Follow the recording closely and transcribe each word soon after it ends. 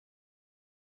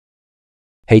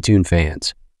HeyToon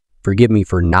fans, forgive me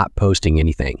for not posting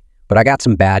anything, but I got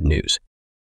some bad news.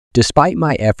 Despite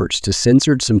my efforts to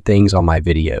censor some things on my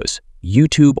videos,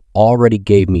 YouTube already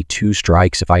gave me 2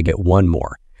 strikes if I get 1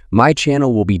 more. My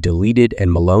channel will be deleted and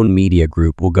Malone Media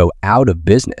Group will go out of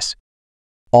business.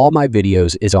 All my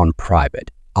videos is on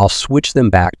private. I'll switch them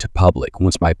back to public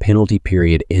once my penalty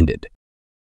period ended.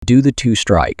 Due to the 2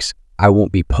 strikes, I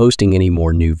won't be posting any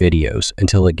more new videos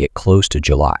until it get close to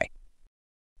July.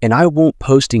 And I won't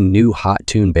posting new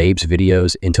HotToon Babes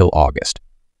videos until August.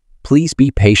 Please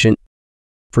be patient.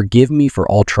 Forgive me for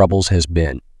all troubles has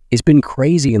been. It's been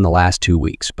crazy in the last 2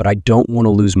 weeks, but I don't want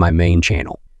to lose my main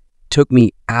channel. It took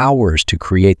me hours to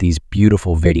create these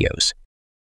beautiful videos.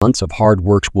 Months of hard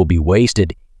work will be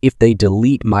wasted if they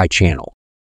delete my channel.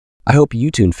 I hope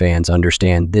HeyToon fans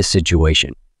understand this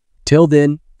situation. Till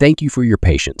then, thank you for your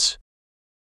patience.